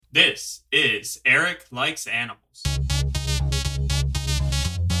This is Eric Likes Animals.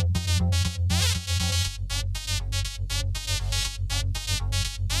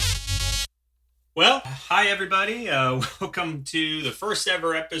 Well, hi everybody. Welcome to the first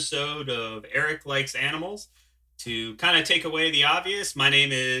ever episode of Eric Likes Animals. To kind of take away the obvious, my name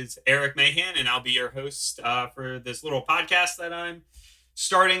is Eric Mahan, and I'll be your host for this little podcast that I'm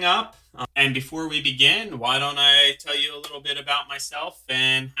starting up. And before we begin, why don't I tell you a little bit about myself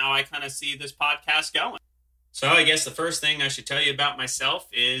and how I kind of see this podcast going? So I guess the first thing I should tell you about myself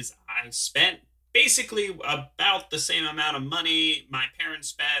is I spent basically about the same amount of money my parents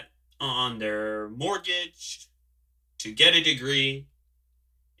spent on their mortgage to get a degree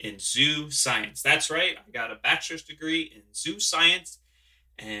in zoo science. That's right, I got a bachelor's degree in zoo science,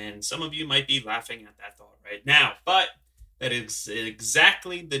 and some of you might be laughing at that thought right now, but that is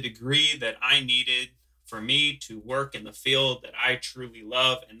exactly the degree that I needed for me to work in the field that I truly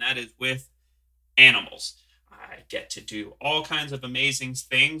love, and that is with animals. I get to do all kinds of amazing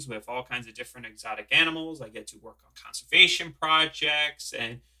things with all kinds of different exotic animals. I get to work on conservation projects,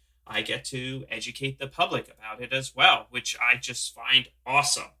 and I get to educate the public about it as well, which I just find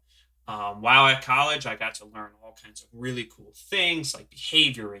awesome. While at college, I got to learn all kinds of really cool things like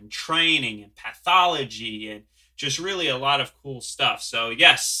behavior and training and pathology and just really a lot of cool stuff. So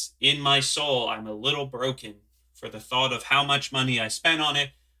yes, in my soul, I'm a little broken for the thought of how much money I spent on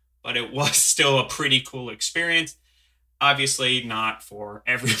it, but it was still a pretty cool experience. Obviously not for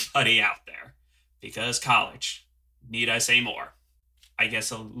everybody out there, because college, need I say more? I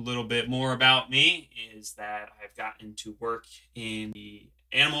guess a little bit more about me is that I've gotten to work in the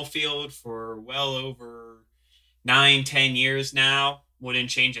animal field for well over 9-10 years now. Wouldn't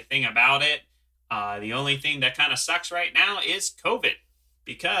change a thing about it. The only thing that kind of sucks right now is COVID,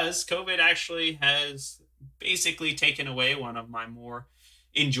 because COVID actually has basically taken away one of my more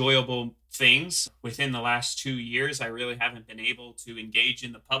enjoyable things. Within the last 2 years, I really haven't been able to engage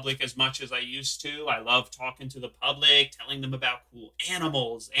in the public as much as I used to. I love talking to the public, telling them about cool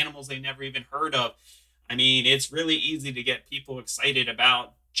animals they never even heard of. I mean, it's really easy to get people excited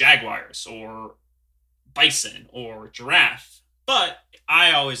about jaguars or bison or giraffe, but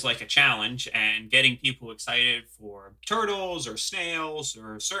I always like a challenge, and getting people excited for turtles or snails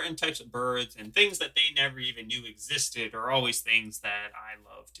or certain types of birds and things that they never even knew existed are always things that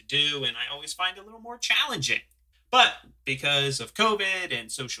I love to do, and I always find a little more challenging. But because of COVID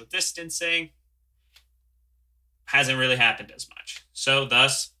and social distancing, hasn't really happened as much. So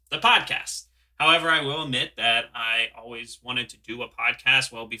thus, the podcast. However, I will admit that I always wanted to do a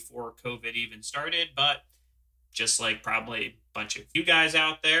podcast well before COVID even started, but just like probably a bunch of you guys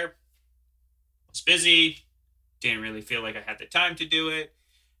out there, I was busy, didn't really feel like I had the time to do it,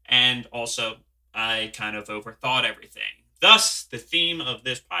 and also I kind of overthought everything. Thus, the theme of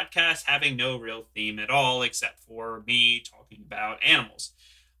this podcast having no real theme at all except for me talking about animals.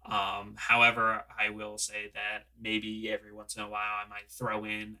 However, I will say that maybe every once in a while I might throw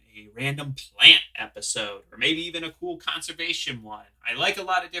in a random plant episode, or maybe even a cool conservation one. I like a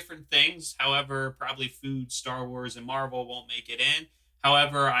lot of different things. However, probably food, Star Wars, and Marvel won't make it in.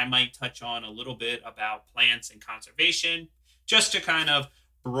 However, I might touch on a little bit about plants and conservation just to kind of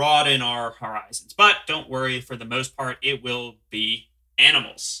broaden our horizons. But don't worry, for the most part, it will be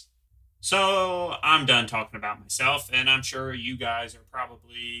animals. So I'm done talking about myself, and I'm sure you guys are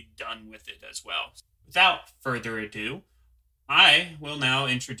probably done with it as well. Without further ado, I will now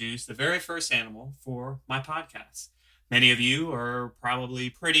introduce the very first animal for my podcast. Many of you are probably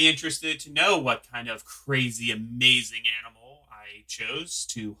pretty interested to know what kind of crazy, amazing animal I chose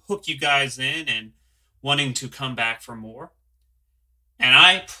to hook you guys in and wanting to come back for more. And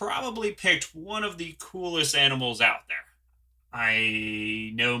I probably picked one of the coolest animals out there.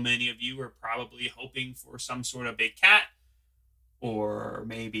 I know many of you are probably hoping for some sort of big cat or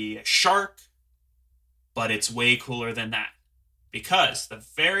maybe a shark, but it's way cooler than that, because the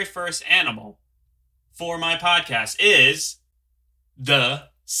very first animal for my podcast is the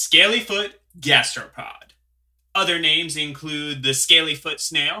scalyfoot gastropod. Other names include the scalyfoot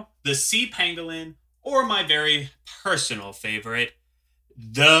snail, the sea pangolin, or my very personal favorite,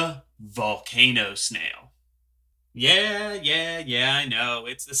 the volcano snail. Yeah, I know,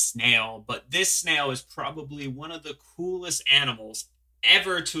 it's a snail, but this snail is probably one of the coolest animals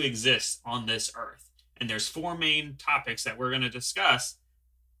ever to exist on this earth. And there's 4 main topics that we're going to discuss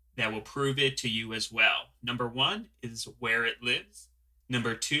that will prove it to you as well. Number 1 is where it lives.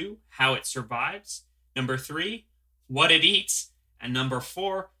 Number 2, how it survives. Number 3, what it eats. And number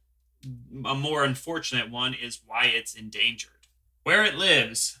 4, a more unfortunate one, is why it's endangered. Where it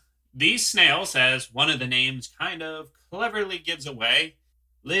lives. These snails, as one of the names kind of cleverly gives away,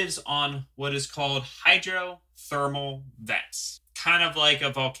 lives on what is called hydrothermal vents. Kind of like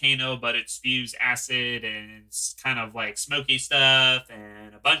a volcano, but it spews acid and it's kind of like smoky stuff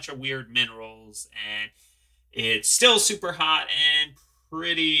and a bunch of weird minerals. And it's still super hot and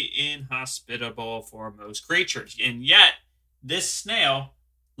pretty inhospitable for most creatures. And yet, this snail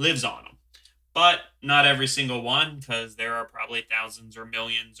lives on them. But not every single one, because there are probably thousands or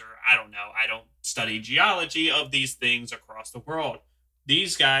millions, or I don't know. I don't study geology of these things across the world.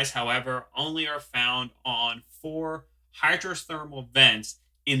 These guys, however, only are found on 4 hydrothermal vents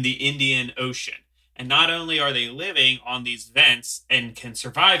in the Indian Ocean. And not only are they living on these vents and can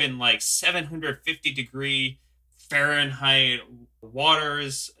survive in like 750-degree Fahrenheit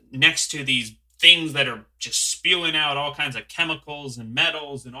waters next to these things that are just spewing out all kinds of chemicals and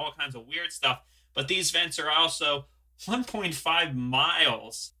metals and all kinds of weird stuff. But these vents are also 1.5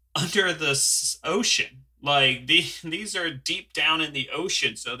 miles under the ocean. Like these are deep down in the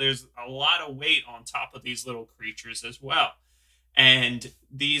ocean, so there's a lot of weight on top of these little creatures as well. And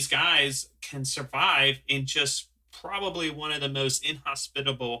these guys can survive in just probably one of the most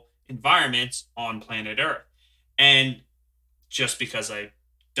inhospitable environments on planet Earth. And just because I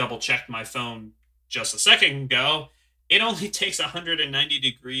double checked my phone just a second ago, it only takes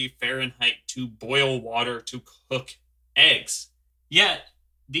 190-degree Fahrenheit to boil water to cook eggs. Yet,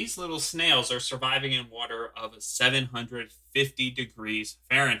 these little snails are surviving in water of 750 degrees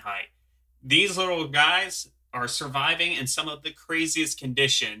Fahrenheit. These little guys are surviving in some of the craziest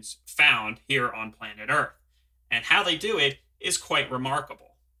conditions found here on planet Earth. And how they do it is quite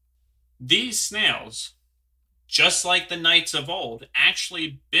remarkable. These snails, just like the knights of old,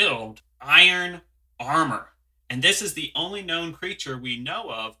 actually build iron armor. And this is the only known creature we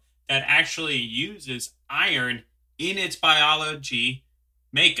know of that actually uses iron in its biology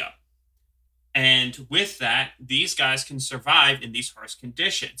makeup. And with that, these guys can survive in these harsh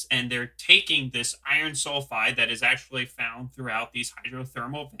conditions. And they're taking this iron sulfide that is actually found throughout these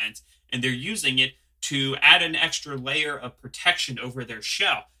hydrothermal vents, and they're using it to add an extra layer of protection over their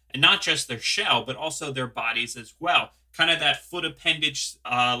shell. And not just their shell, but also their bodies as well. Kind of that foot appendage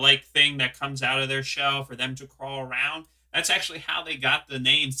like thing that comes out of their shell for them to crawl around. That's actually how they got the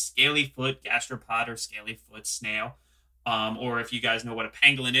name scaly-foot gastropod or scaly-foot snail. Or if you guys know what a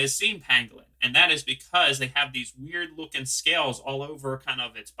pangolin is, sea pangolin. And that is because they have these weird-looking scales all over kind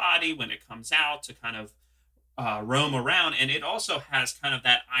of its body when it comes out to kind of roam around. And it also has kind of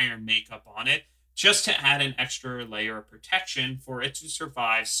that iron makeup on it, just to add an extra layer of protection for it to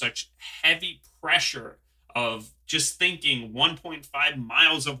survive such heavy pressure of just thinking 1.5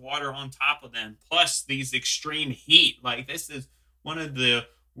 miles of water on top of them, plus these extreme heat. Like, this is one of the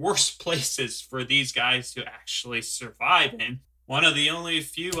worst places for these guys to actually survive in. One of the only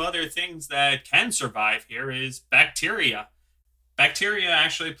few other things that can survive here is bacteria. Bacteria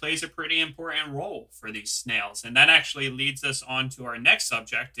actually plays a pretty important role for these snails, and that actually leads us on to our next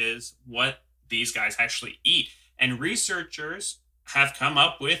subject, is what these guys actually eat. And researchers have come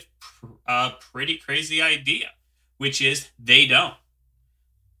up with a pretty crazy idea, which is they don't.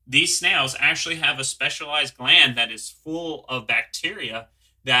 These snails actually have a specialized gland that is full of bacteria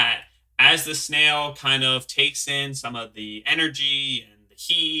that, as the snail kind of takes in some of the energy and the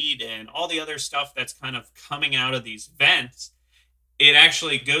heat and all the other stuff that's kind of coming out of these vents, it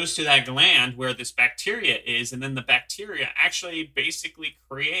actually goes to that gland where this bacteria is, and then the bacteria actually basically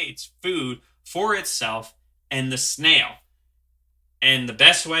creates food for itself and the snail. And the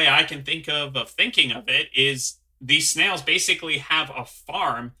best way I can think of thinking of it is these snails basically have a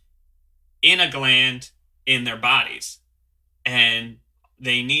farm in a gland in their bodies. And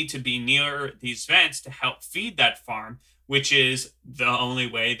they need to be near these vents to help feed that farm, which is the only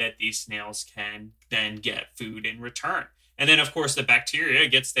way that these snails can then get food in return. And then, of course, the bacteria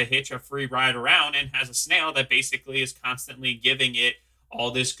gets to hitch a free ride around and has a snail that basically is constantly giving it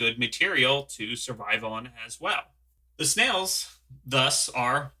all this good material to survive on as well. The snails, thus,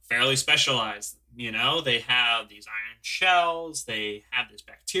 are fairly specialized. You know, they have these iron shells, they have this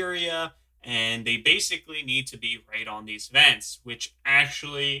bacteria, and they basically need to be right on these vents, which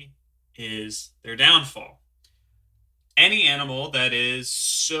actually is their downfall. Any animal that is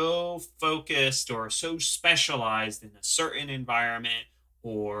so focused or so specialized in a certain environment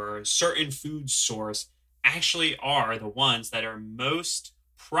or certain food source actually are the ones that are most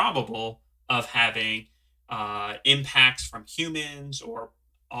probable of having impacts from humans or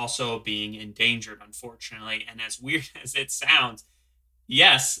also being endangered, unfortunately. And as weird as it sounds,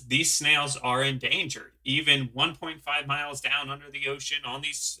 yes, these snails are endangered. Even 1.5 miles down under the ocean on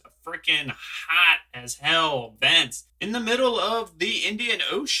these freaking hot as hell vents in the middle of the Indian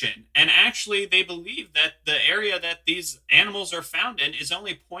Ocean. And actually, they believe that the area that these animals are found in is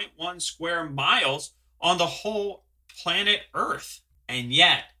only zero point 0.1 square miles on the whole planet Earth. And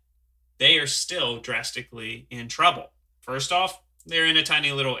yet, they are still drastically in trouble. First off, they're in a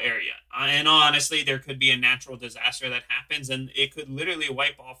tiny little area. And honestly, there could be a natural disaster that happens, and it could literally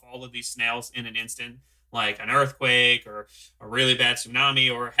wipe off all of these snails in an instant, like an earthquake or a really bad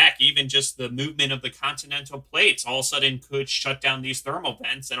tsunami, or heck, even just the movement of the continental plates all of a sudden could shut down these thermal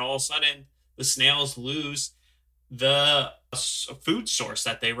vents, and all of a sudden the snails lose the food source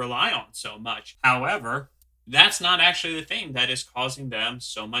that they rely on so much. However, that's not actually the thing that is causing them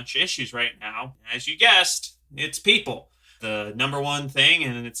so much issues right now. As you guessed, it's people. The number one thing,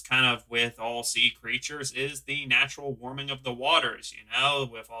 and it's kind of with all sea creatures, is the natural warming of the waters,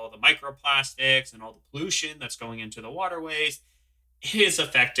 with all the microplastics and all the pollution that's going into the waterways. It is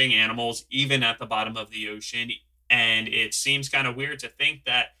affecting animals even at the bottom of the ocean. And it seems kind of weird to think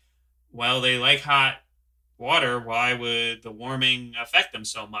that, well, they like hot water, why would the warming affect them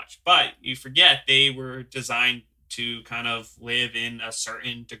so much? But you forget they were designed to kind of live in a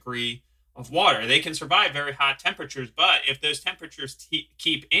certain degree of water. They can survive very hot temperatures, but if those temperatures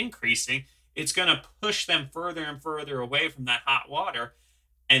keep increasing, it's going to push them further and further away from that hot water,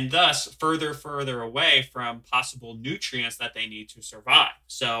 and thus further away from possible nutrients that they need to survive.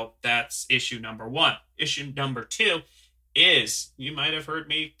 So that's issue number one. Issue number two is, you might have heard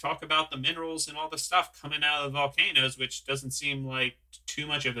me talk about the minerals and all the stuff coming out of the volcanoes, which doesn't seem like too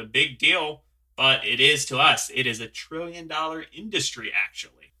much of a big deal, but it is to us. It is $1 trillion industry,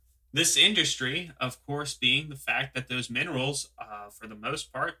 actually. This industry, of course, being the fact that those minerals, for the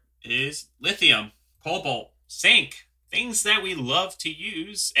most part, is lithium, cobalt, zinc, things that we love to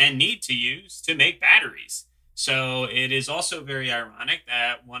use and need to use to make batteries. So it is also very ironic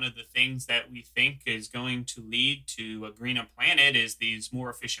that one of the things that we think is going to lead to a greener planet is these more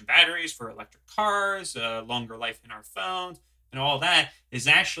efficient batteries for electric cars, longer life in our phones, and all that is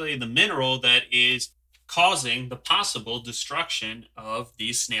actually the mineral that is causing the possible destruction of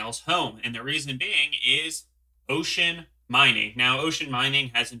these snails' home. And the reason being is ocean mining. Now, ocean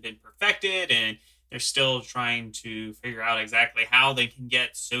mining hasn't been perfected, and they're still trying to figure out exactly how they can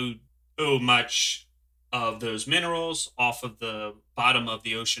get so much of those minerals off of the bottom of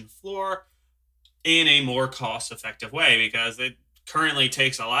the ocean floor in a more cost-effective way, because it currently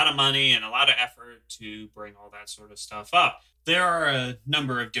takes a lot of money and a lot of effort to bring all that sort of stuff up. There are a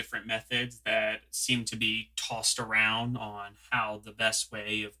number of different methods that seem to be tossed around on how the best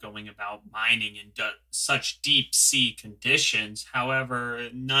way of going about mining in such deep sea conditions. However,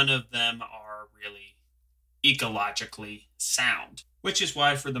 none of them are really ecologically sound, which is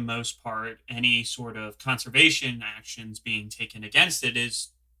why, for the most part, any sort of conservation actions being taken against it is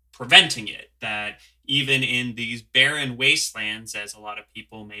preventing it. That even in these barren wastelands, as a lot of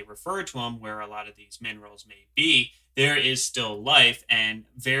people may refer to them, where a lot of these minerals may be, there is still life, and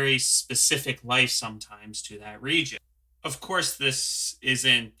very specific life sometimes to that region. Of course, this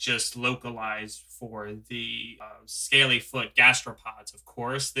isn't just localized for the scaly-foot gastropods, of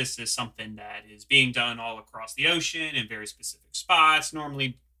course. This is something that is being done all across the ocean in very specific spots,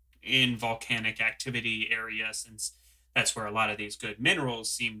 normally in volcanic activity areas, since that's where a lot of these good minerals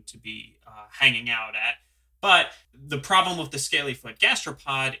seem to be hanging out at. But the problem with the scaly-foot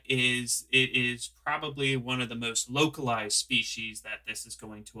gastropod is it is probably one of the most localized species that this is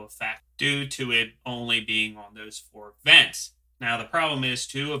going to affect, due to it only being on those 4 vents. Now, the problem is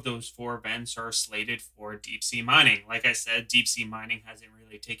 2 of those 4 vents are slated for deep-sea mining. Like I said, deep-sea mining hasn't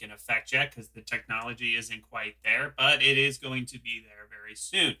really taken effect yet because the technology isn't quite there, but it is going to be there very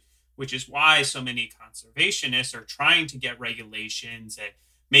soon, which is why so many conservationists are trying to get regulations and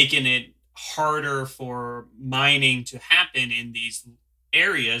making it harder for mining to happen in these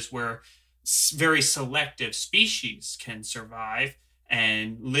areas where very selective species can survive,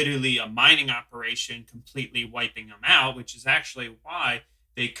 and literally a mining operation completely wiping them out, which is actually why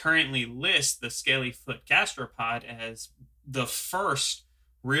they currently list the scaly-foot gastropod as the first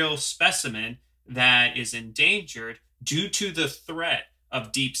real specimen that is endangered due to the threat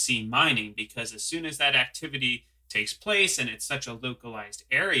of deep-sea mining. Because as soon as that activity takes place and it's such a localized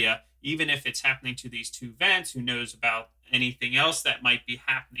area, even if it's happening to these 2 vents, who knows about anything else that might be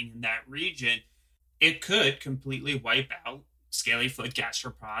happening in that region, it could completely wipe out scaly-foot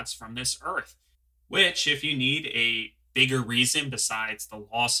gastropods from this earth. Which, if you need a bigger reason besides the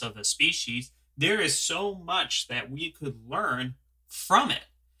loss of a species, there is so much that we could learn from it.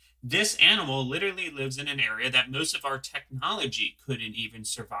 This animal literally lives in an area that most of our technology couldn't even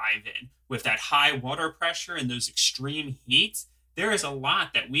survive in. With that high water pressure and those extreme heats, there is a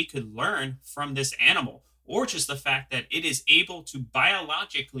lot that we could learn from this animal, or just the fact that it is able to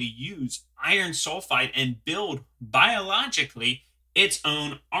biologically use iron sulfide and build biologically its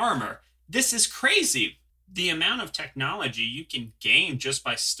own armor. This is crazy. The amount of technology you can gain just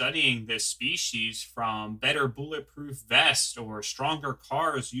by studying this species, from better bulletproof vests or stronger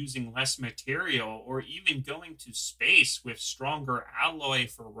cars using less material, or even going to space with stronger alloy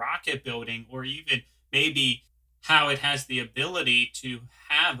for rocket building, or even maybe how it has the ability to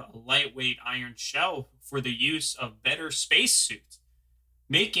have a lightweight iron shell for the use of better spacesuits,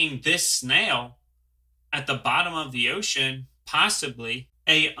 making this snail at the bottom of the ocean possibly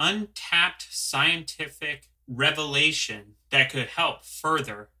a untapped scientific revelation that could help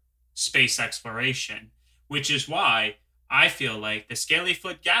further space exploration, which is why I feel like the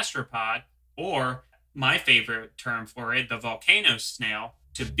scalyfoot gastropod, or my favorite term for it, the volcano snail,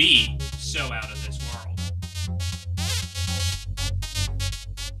 to be so out of this world.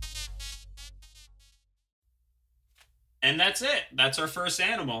 And that's it. That's our first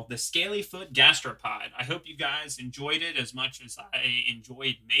animal, the scalyfoot gastropod. I hope you guys enjoyed it as much as I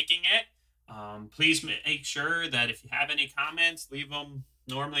enjoyed making it. Please make sure that if you have any comments, leave them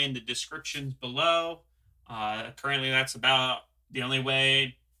normally in the descriptions below. Currently, that's about the only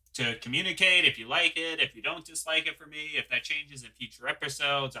way to communicate. If you like it, if you don't dislike it for me, if that changes in future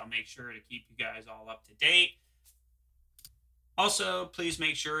episodes, I'll make sure to keep you guys all up to date. Also, please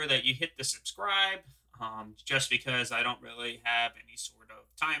make sure that you hit the subscribe, just because I don't really have any sort of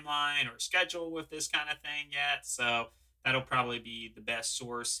timeline or schedule with this kind of thing yet. So that'll probably be the best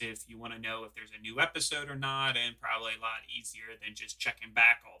source if you want to know if there's a new episode or not, and probably a lot easier than just checking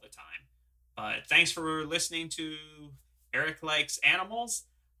back all the time. But thanks for listening to Eric Likes Animals.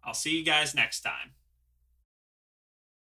 I'll see you guys next time.